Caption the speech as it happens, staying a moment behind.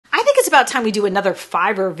about time we do another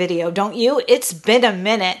Fiverr video, don't you? It's been a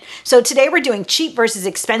minute. So today we're doing cheap versus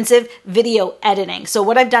expensive video editing. So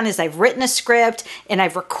what I've done is I've written a script and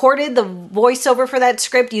I've recorded the voiceover for that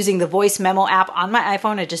script using the voice memo app on my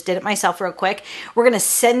iPhone. I just did it myself real quick. We're going to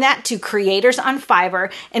send that to creators on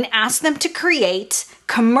Fiverr and ask them to create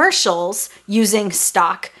commercials using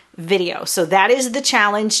stock video. So that is the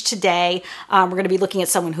challenge today. We're going to be looking at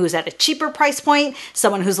someone who's at a cheaper price point,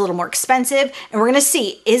 someone who's a little more expensive, and we're going to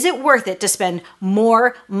see, is it worth it to spend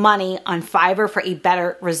more money on Fiverr for a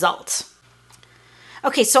better result?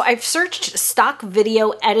 Okay, so I've searched stock video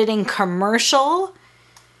editing commercial,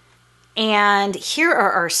 and here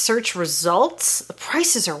are our search results. The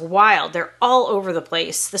prices are wild. They're all over the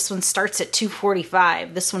place. This one starts at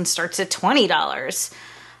 $2.45. This one starts at $20.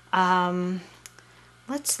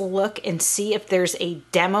 Let's look and see if there's a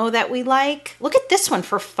demo that we like. Look at this one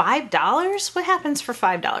for $5. What happens for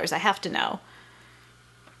 $5? I have to know.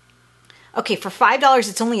 Okay, for $5,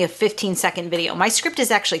 it's only a 15-second video. My script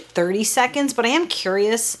is actually 30 seconds, but I am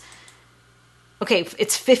curious. Okay,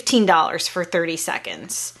 it's $15 for 30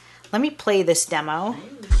 seconds. Let me play this demo.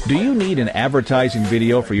 Do you need an advertising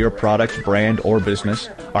video for your product, brand, or business?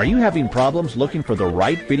 Are you having problems looking for the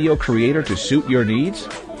right video creator to suit your needs?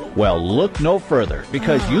 Well, look no further,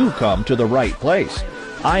 because you've come to the right place.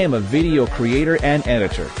 I am a video creator and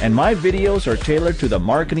editor, and my videos are tailored to the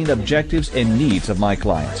marketing objectives and needs of my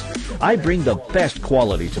clients. I bring the best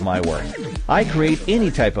quality to my work. I create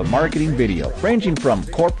any type of marketing video, ranging from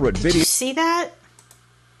corporate video. Did you see that?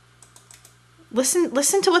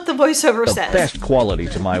 Listen to what the voiceover says. The best quality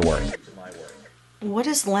to my work. What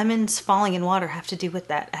does lemons falling in water have to do with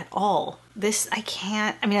that at all? This, I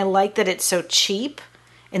can't, I mean, I like that it's so cheap.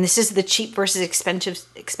 And this is the cheap versus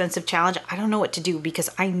expensive challenge. I don't know what to do because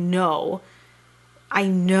I know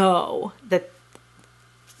that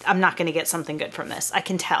I'm not going to get something good from this. I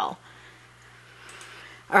can tell.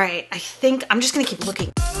 All right, I think I'm just going to keep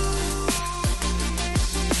looking.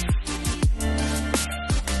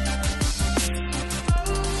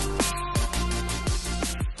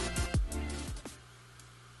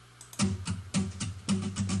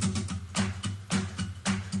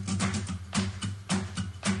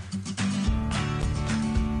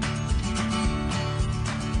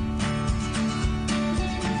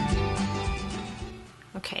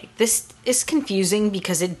 Okay, this is confusing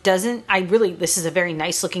because it doesn't, this is a very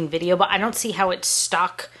nice looking video, but I don't see how it's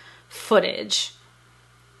stock footage.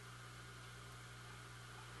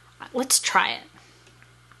 Let's try it.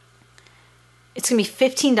 It's gonna be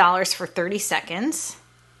 $15 for 30 seconds.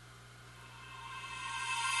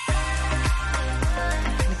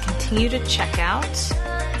 I'm gonna continue to check out.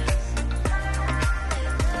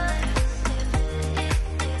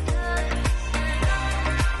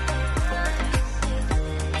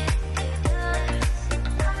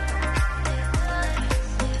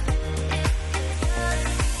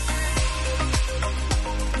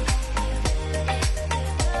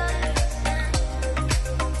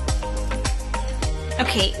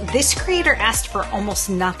 Okay, this creator asked for almost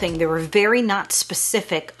nothing. They were very not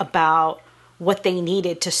specific about what they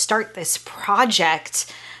needed to start this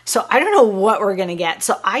project. So I don't know what we're gonna get.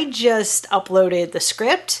 So I just uploaded the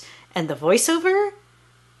script and the voiceover,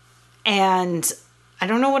 and I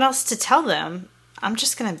don't know what else to tell them.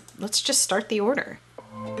 Let's just start the order.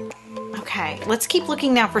 Okay, let's keep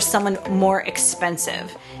looking now for someone more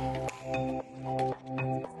expensive.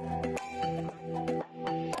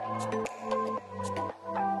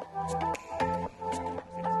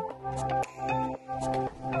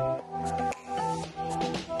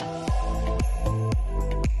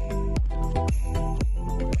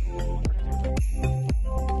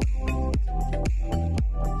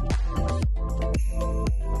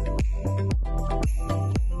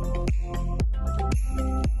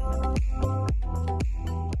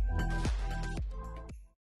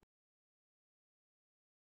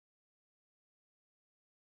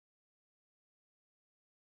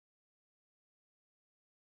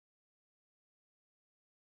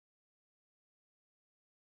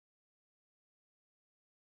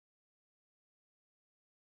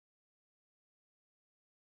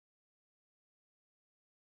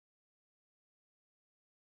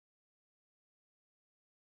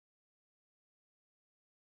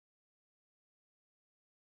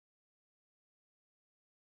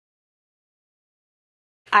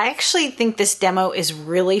 I actually think this demo is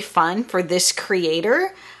really fun for this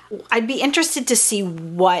creator. I'd be interested to see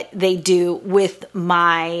what they do with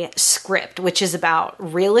my script, which is about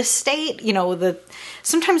real estate. You know,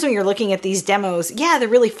 sometimes when you're looking at these demos, yeah, they're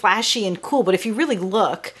really flashy and cool, but if you really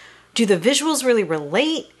look, do the visuals really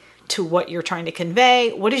relate to what you're trying to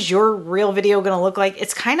convey. What is your real video going to look like?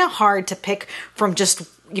 It's kind of hard to pick from just,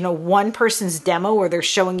 you know, one person's demo where they're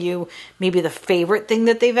showing you maybe the favorite thing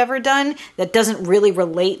that they've ever done that doesn't really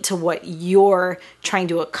relate to what you're trying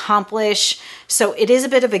to accomplish. So it is a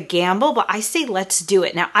bit of a gamble, but I say let's do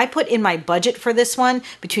it. Now, I put in my budget for this one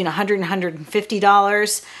between $100 and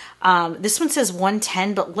 $150. This one says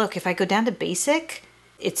 $110, but look, if I go down to basic,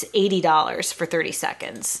 it's $80 for 30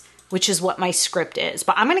 seconds, which is what my script is.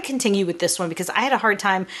 But I'm going to continue with this one because I had a hard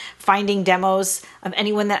time finding demos of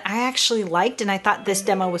anyone that I actually liked, and I thought this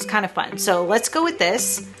demo was kind of fun. So let's go with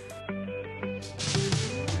this.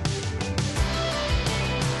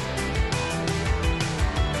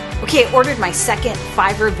 Okay, I ordered my second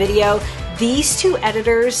Fiverr video. These two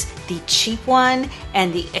editors, the cheap one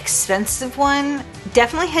and the expensive one,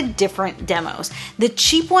 definitely had different demos. The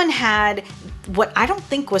cheap one had what I don't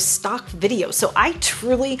think was stock video. So I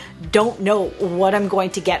truly don't know what I'm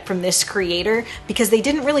going to get from this creator because they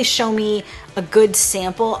didn't really show me a good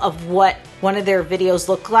sample of what one of their videos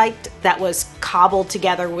looked like that was cobbled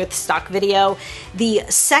together with stock video. The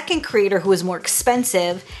second creator, who was more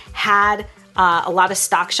expensive, had a lot of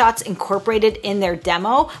stock shots incorporated in their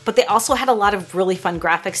demo, but they also had a lot of really fun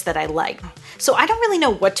graphics that I liked. So I don't really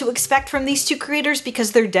know what to expect from these two creators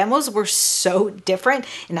because their demos were so different,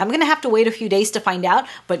 and I'm gonna have to wait a few days to find out,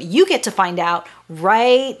 but you get to find out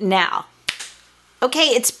right now. Okay,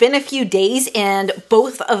 it's been a few days and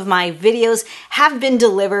both of my videos have been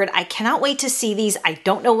delivered. I cannot wait to see these. I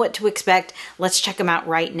don't know what to expect. Let's check them out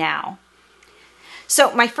right now.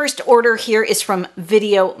 So my first order here is from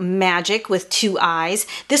Video Magic with 2 eyes.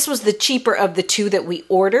 This was the cheaper of the two that we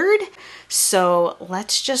ordered. So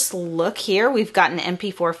let's just look here. We've got an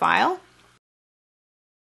MP4 file.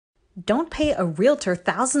 Don't pay a realtor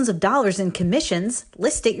thousands of dollars in commissions.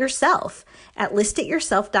 List it yourself. At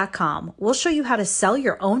listityourself.com, we'll show you how to sell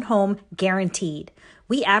your own home guaranteed.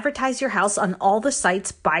 We advertise your house on all the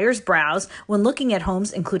sites buyers browse when looking at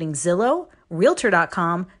homes, including Zillow,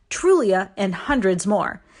 Realtor.com, Trulia, and hundreds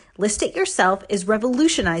more. List It Yourself is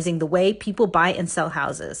revolutionizing the way people buy and sell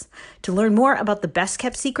houses. To learn more about the best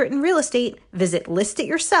kept secret in real estate, visit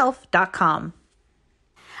listityourself.com.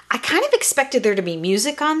 I kind of expected there to be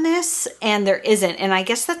music on this, and there isn't. And I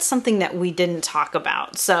guess that's something that we didn't talk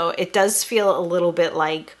about. So it does feel a little bit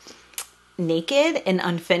like naked and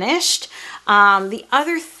unfinished. The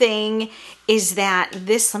other thing is that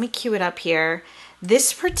this, let me cue it up here.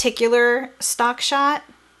 This particular stock shot,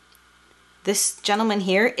 this gentleman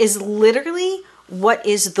here, is literally what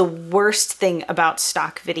is the worst thing about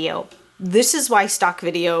stock video. This is why stock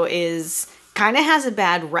video is kind of has a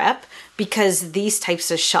bad rep, because these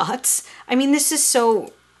types of shots, I mean, this is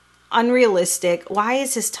so unrealistic. Why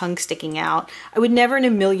is his tongue sticking out? I would never in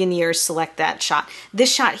a million years select that shot.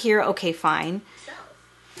 This shot here, okay, fine.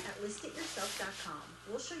 At listityourself.com,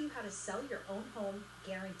 we'll show you how to sell your own home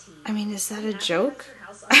guaranteed. I mean, is that a joke?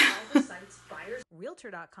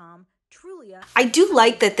 Realtor.com, Trulia. I do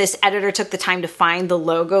like that this editor took the time to find the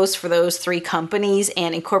logos for those 3 companies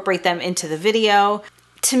and incorporate them into the video.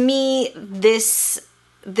 To me, this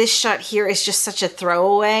shot here is just such a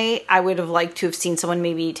throwaway. I would have liked to have seen someone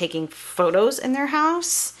maybe taking photos in their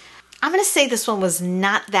house. I'm going to say this one was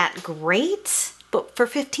not that great, but for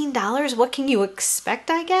 $15, what can you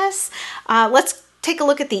expect, I guess? Let's take a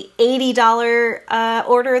look at the $80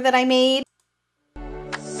 order that I made.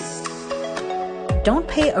 Don't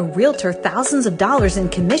pay a realtor thousands of dollars in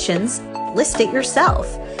commissions. List it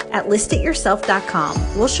yourself. At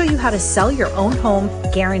listityourself.com, we'll show you how to sell your own home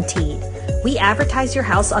guaranteed. We advertise your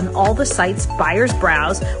house on all the sites buyers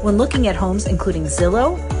browse when looking at homes, including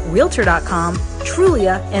Zillow, Realtor.com,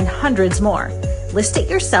 Trulia, and hundreds more. List It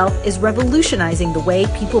Yourself is revolutionizing the way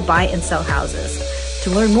people buy and sell houses.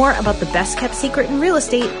 To learn more about the best kept secret in real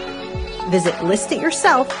estate, visit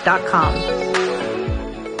listityourself.com.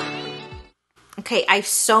 Okay, I have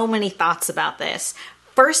so many thoughts about this.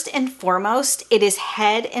 First and foremost, it is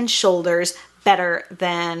head and shoulders better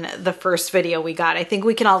than the first video we got. I think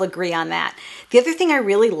we can all agree on that. The other thing I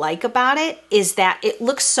really like about it is that it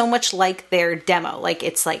looks so much like their demo. Like,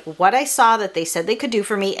 it's like what I saw that they said they could do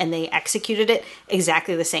for me, and they executed it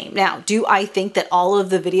exactly the same. Now, do I think that all of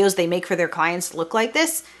the videos they make for their clients look like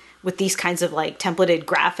this with these kinds of like templated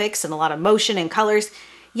graphics and a lot of motion and colors?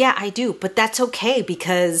 Yeah, I do, but that's okay,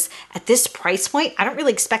 because at this price point, I don't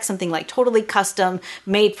really expect something like totally custom,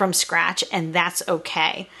 made from scratch, and that's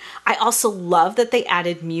okay. I also love that they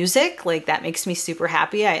added music. Like, that makes me super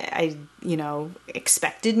happy. I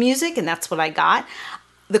expected music, and that's what I got.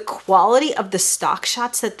 The quality of the stock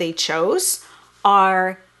shots that they chose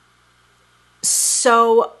are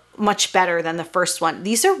so much better than the first one.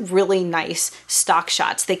 These are really nice stock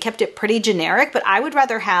shots. They kept it pretty generic, but I would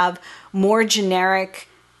rather have more generic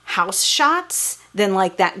house shots than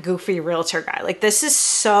like that goofy realtor guy. Like this is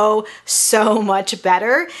so much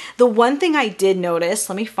better. The one thing I did notice,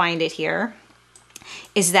 let me find it here,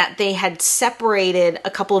 is that they had separated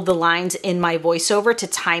a couple of the lines in my voiceover to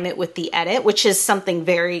time it with the edit, which is something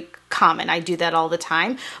very common. I do that all the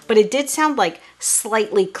time, but it did sound like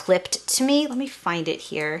slightly clipped to me. Let me find it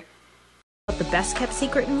here. The best kept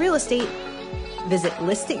secret in real estate, visit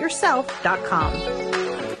listityourself.com.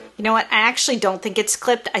 You know what? I actually don't think it's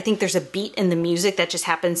clipped. I think there's a beat in the music that just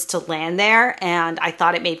happens to land there, and I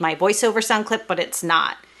thought it made my voiceover sound clipped, but it's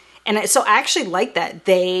not. And so I actually like that.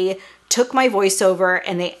 They took my voiceover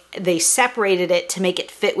and they separated it to make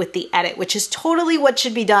it fit with the edit, which is totally what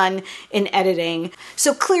should be done in editing.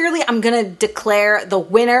 So clearly I'm gonna declare the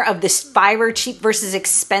winner of this Fiverr cheap versus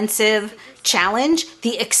expensive challenge,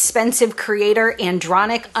 the expensive creator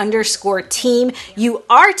Andronic_team. You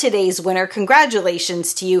are today's winner.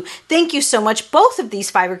 Congratulations to you. Thank you so much, both of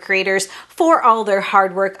these Fiverr creators, for all their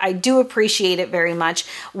hard work. I do appreciate it very much.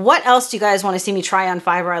 What else do you guys want to see me try on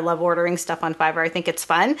Fiverr? I love ordering stuff on Fiverr. I think it's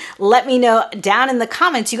fun. Let me know down in the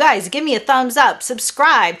comments. You guys, give me a thumbs up,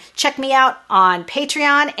 subscribe, check me out on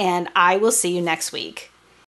Patreon, and I will see you next week.